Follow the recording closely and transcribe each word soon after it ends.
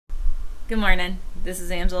Good morning. This is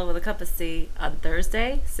Angela with a cup of tea on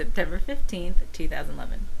Thursday, September 15th,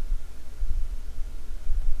 2011.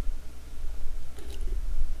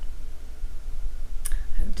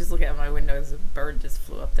 I'm just looking out my window as a bird just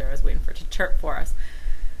flew up there. I was waiting for it to chirp for us.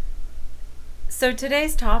 So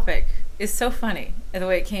today's topic is so funny the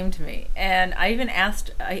way it came to me. And I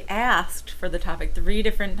asked for the topic 3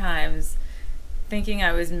 different times, thinking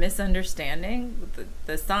I was misunderstanding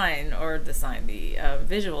the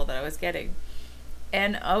visual that I was getting.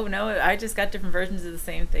 And oh no, I just got different versions of the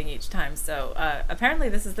same thing each time. So apparently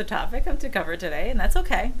this is the topic I'm to cover today, and that's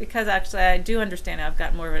okay, because actually I do understand now. I've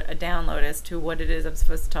got more of a download as to what it is I'm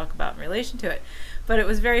supposed to talk about in relation to it. But it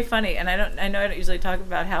was very funny, and I know I don't usually talk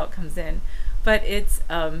about how it comes in, but it's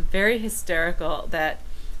very hysterical that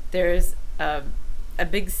there's a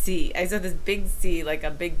big C. I saw this big C, like a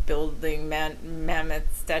big building,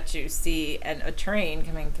 mammoth statue C, and a train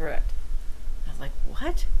coming through it. I was like,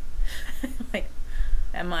 what? Like,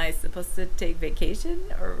 am I supposed to take vacation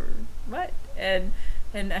or what? And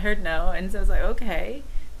I heard no, and so I was like, okay,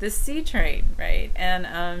 this C train, right? And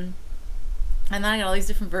then I got all these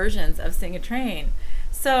different versions of seeing a train.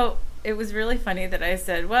 So it was really funny that I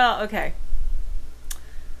said, well, okay,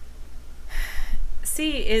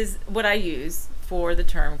 C is what I use for the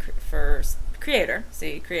term for creator,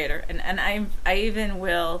 creator, and I even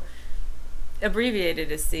will abbreviate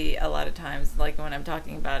it as C a lot of times, like when I'm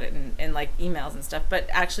talking about it in like emails and stuff. But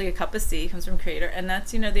actually, a cup of C comes from creator, and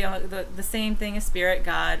that's the same thing as spirit,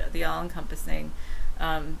 God, the all-encompassing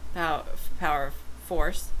power,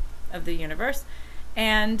 force of the universe.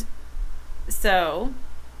 And so,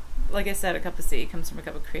 like I said, a cup of C comes from a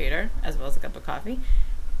cup of creator as well as a cup of coffee.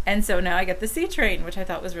 And so now I get the C train, which I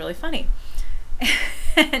thought was really funny.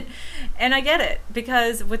 And I get it,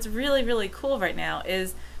 because what's really, really cool right now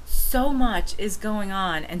is so much is going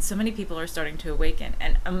on, and so many people are starting to awaken.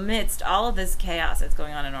 And amidst all of this chaos that's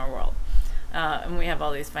going on in our world, and we have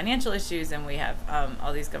all these financial issues, and we have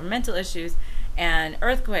all these governmental issues, and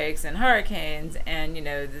earthquakes, and hurricanes, and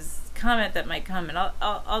this comet that might come, and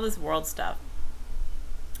all this world stuff,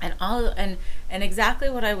 and exactly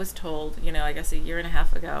what I was told, I guess a year and a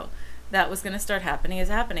half ago, that was going to start happening is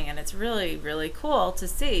happening. And it's really, really cool to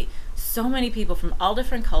see so many people from all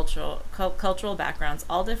different cultural backgrounds,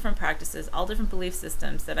 all different practices, all different belief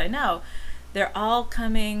systems that I know. They're all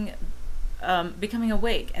becoming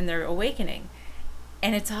awake, and they're awakening.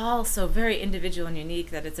 And it's all so very individual and unique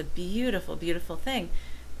that it's a beautiful, beautiful thing.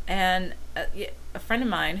 And a friend of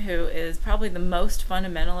mine who is probably the most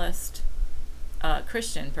fundamentalist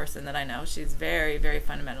Christian person that I know, she's very, very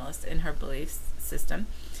fundamentalist in her belief system.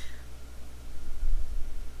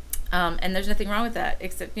 And there's nothing wrong with that,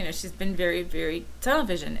 except, she's been very, very tunnel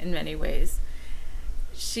vision in many ways.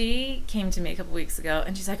 She came to me a couple weeks ago,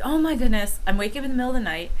 and she's like, oh my goodness, I'm waking up in the middle of the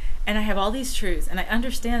night, and I have all these truths, and I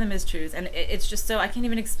understand them as truths, and it's just so, I can't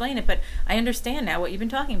even explain it, but I understand now what you've been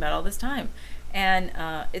talking about all this time. And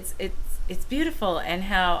it's beautiful, and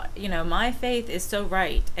how, my faith is so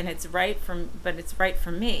right, and it's right but it's right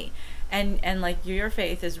for me. And like your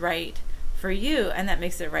faith is right for you, and that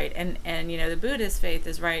makes it right, and the Buddhist faith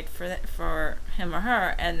is right for him or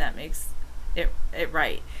her, and that makes it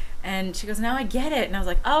right. And she goes, now I get it. And I was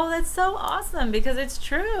like, oh, that's so awesome, because it's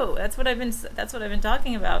true. That's what I've been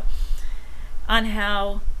talking about, on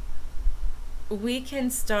how we can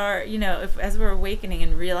start, as we're awakening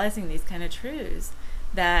and realizing these kind of truths,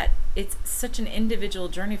 that it's such an individual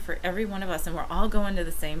journey for every one of us, and we're all going to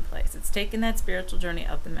the same place. It's taking that spiritual journey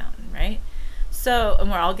up the mountain, right? So, and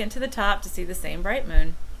we're all getting to the top to see the same bright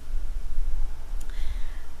moon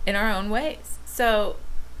in our own ways. So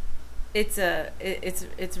it's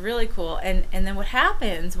really cool. And then what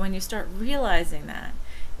happens when you start realizing that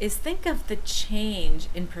is, think of the change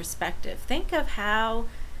in perspective. Think of how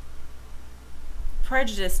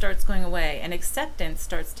prejudice starts going away and acceptance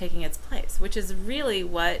starts taking its place, which is really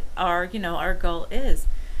what our goal is.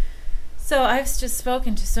 So I've just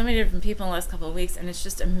spoken to so many different people in the last couple of weeks, and it's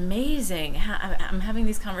just amazing how I'm having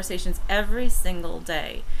these conversations every single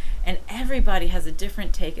day, and everybody has a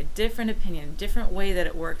different take, a different opinion, a different way that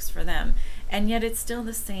it works for them, and yet it's still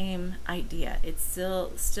the same idea. It's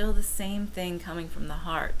still the same thing coming from the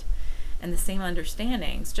heart, and the same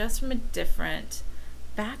understandings, just from a different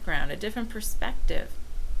background, a different perspective.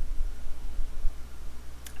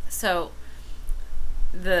 So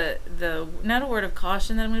the not a word of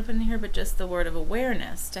caution that I'm going to put in here, but just the word of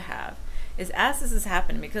awareness to have is, as this is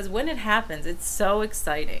happening, because when it happens, it's so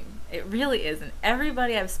exciting. It really is. And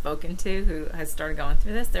everybody I've spoken to who has started going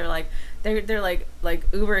through this, they're like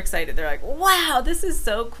uber excited. They're like, wow, this is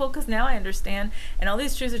so cool, because now I understand, and all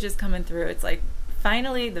these truths are just coming through. It's like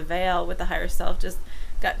finally the veil with the higher self just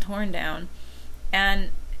got torn down,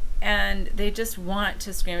 and they just want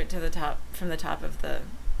to scream it to the top, from the top of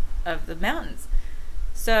the mountains.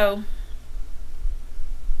 So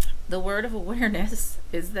the word of awareness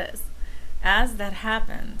is this: as that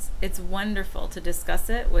happens, it's wonderful to discuss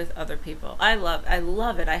it with other people. I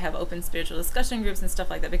love it. I have open spiritual discussion groups and stuff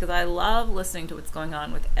like that because I love listening to what's going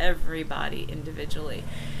on with everybody individually.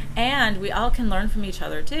 And we all can learn from each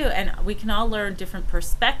other too, and we can all learn different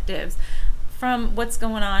perspectives from what's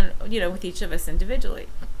going on, with each of us individually.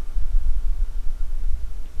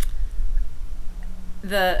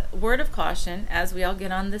 The word of caution, as we all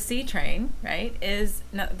get on the C train, right, is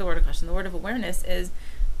not the word of caution. The word of awareness is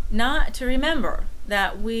not to remember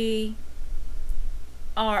that we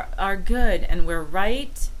are good and we're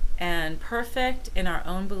right and perfect in our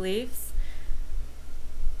own beliefs,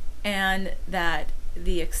 and that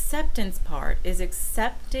the acceptance part is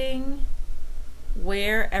accepting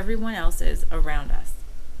where everyone else is around us.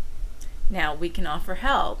 Now, we can offer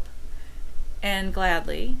help and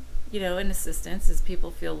gladly, and assistance as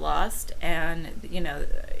people feel lost, and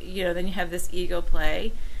then you have this ego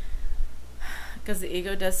play, because the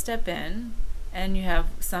ego does step in, and you have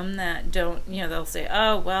some that don't, they'll say,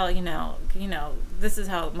 oh well, this is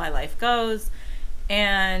how my life goes,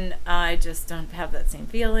 and I just don't have that same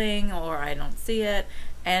feeling, or I don't see it,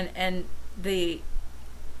 and the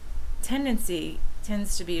tendency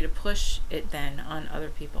tends to be to push it then on other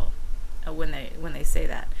people when they say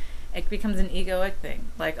that. It becomes an egoic thing,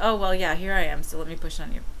 like, oh well, yeah, here I am, so let me push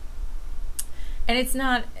on you. And it's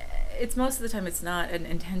most of the time it's not an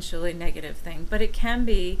intentionally negative thing, but it can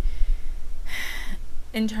be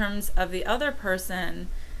in terms of the other person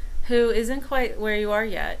who isn't quite where you are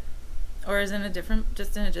yet, or is in a different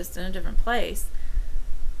place.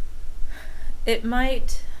 It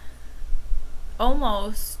might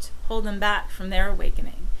almost hold them back from their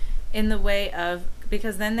awakening, in the way of,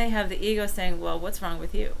 because then they have the ego saying, well, what's wrong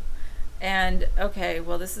with you? And okay,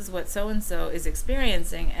 well, this is what so-and-so is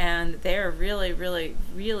experiencing, and they're really, really,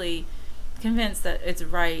 really convinced that it's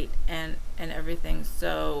right and everything,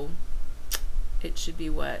 so it should be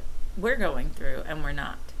what we're going through, and we're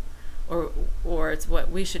not. Or it's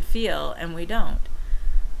what we should feel, and we don't.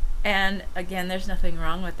 And again, there's nothing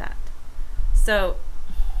wrong with that. So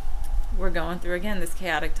we're going through, again, this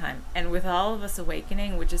chaotic time. And with all of us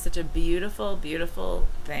awakening, which is such a beautiful, beautiful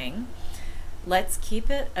thing, let's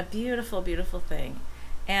keep it a beautiful, beautiful thing.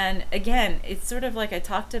 And again, it's sort of like I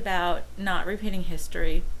talked about not repeating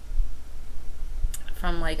history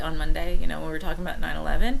from like on Monday, when we were talking about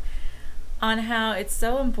 9/11, on how it's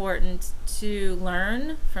so important to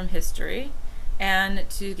learn from history and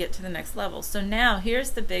to get to the next level. So now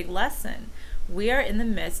here's the big lesson. We are in the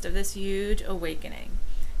midst of this huge awakening,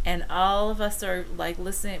 and all of us are like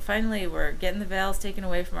listening. Finally, we're getting the veils taken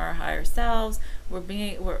away from our higher selves.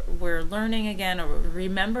 We're learning again, or we're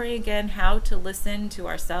remembering again how to listen to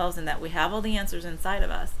ourselves, and that we have all the answers inside of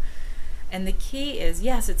us. And the key is,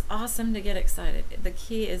 yes, it's awesome to get excited. The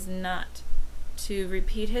key is not to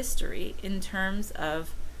repeat history in terms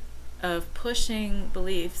of pushing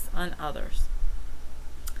beliefs on others.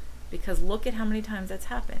 Because look at how many times that's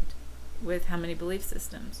happened with how many belief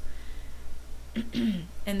systems.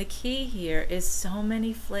 And the key here is so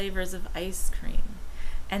many flavors of ice cream,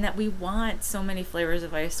 and that we want so many flavors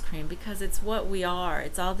of ice cream because it's what we are.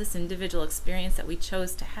 It's all this individual experience that we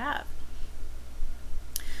chose to have.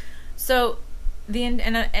 So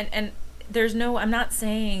and there's no, I'm not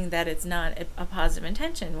saying that it's not a positive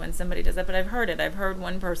intention when somebody does that, but I've heard it. I've heard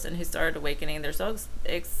one person who started awakening, they're so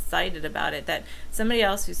excited about it, that somebody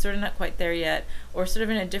else who's sort of not quite there yet, or sort of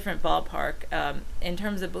in a different ballpark in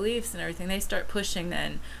terms of beliefs and everything, they start pushing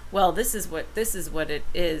then, well, this is what it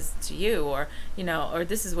is to you, or or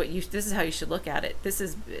this is how you should look at it. This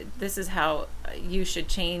is how you should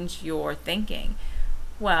change your thinking.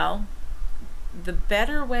 Well, the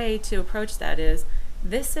better way to approach that is,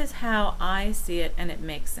 this is how I see it, and it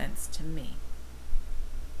makes sense to me.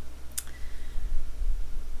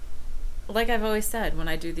 Like I've always said, when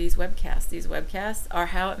I do these webcasts are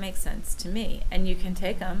how it makes sense to me, and you can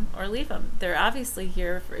take them or leave them. They're obviously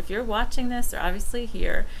here if you're watching this, they're obviously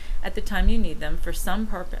here at the time you need them for some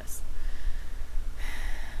purpose.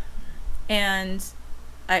 And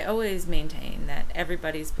I always maintain that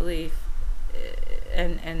everybody's belief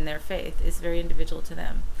and their faith is very individual to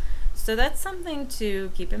them. So that's something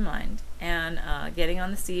to keep in mind. And getting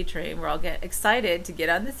on the C train, we're all get excited to get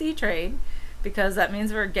on the C train, because that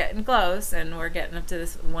means we're getting close and we're getting up to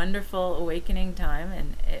this wonderful awakening time.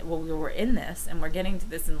 And we're in this, and we're getting to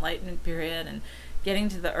this enlightenment period and getting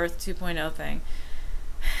to the Earth 2.0 thing.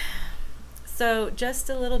 So just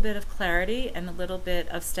a little bit of clarity and a little bit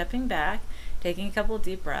of stepping back taking a couple of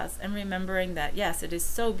deep breaths and remembering that, yes, it is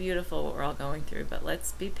so beautiful what we're all going through, but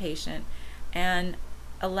let's be patient and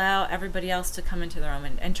allow everybody else to come into their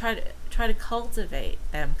own, and try to cultivate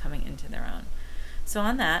them coming into their own. So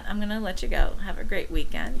on that, I'm going to let you go. Have a great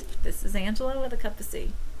weekend. This is Angela with a Cup of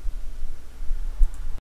Tea.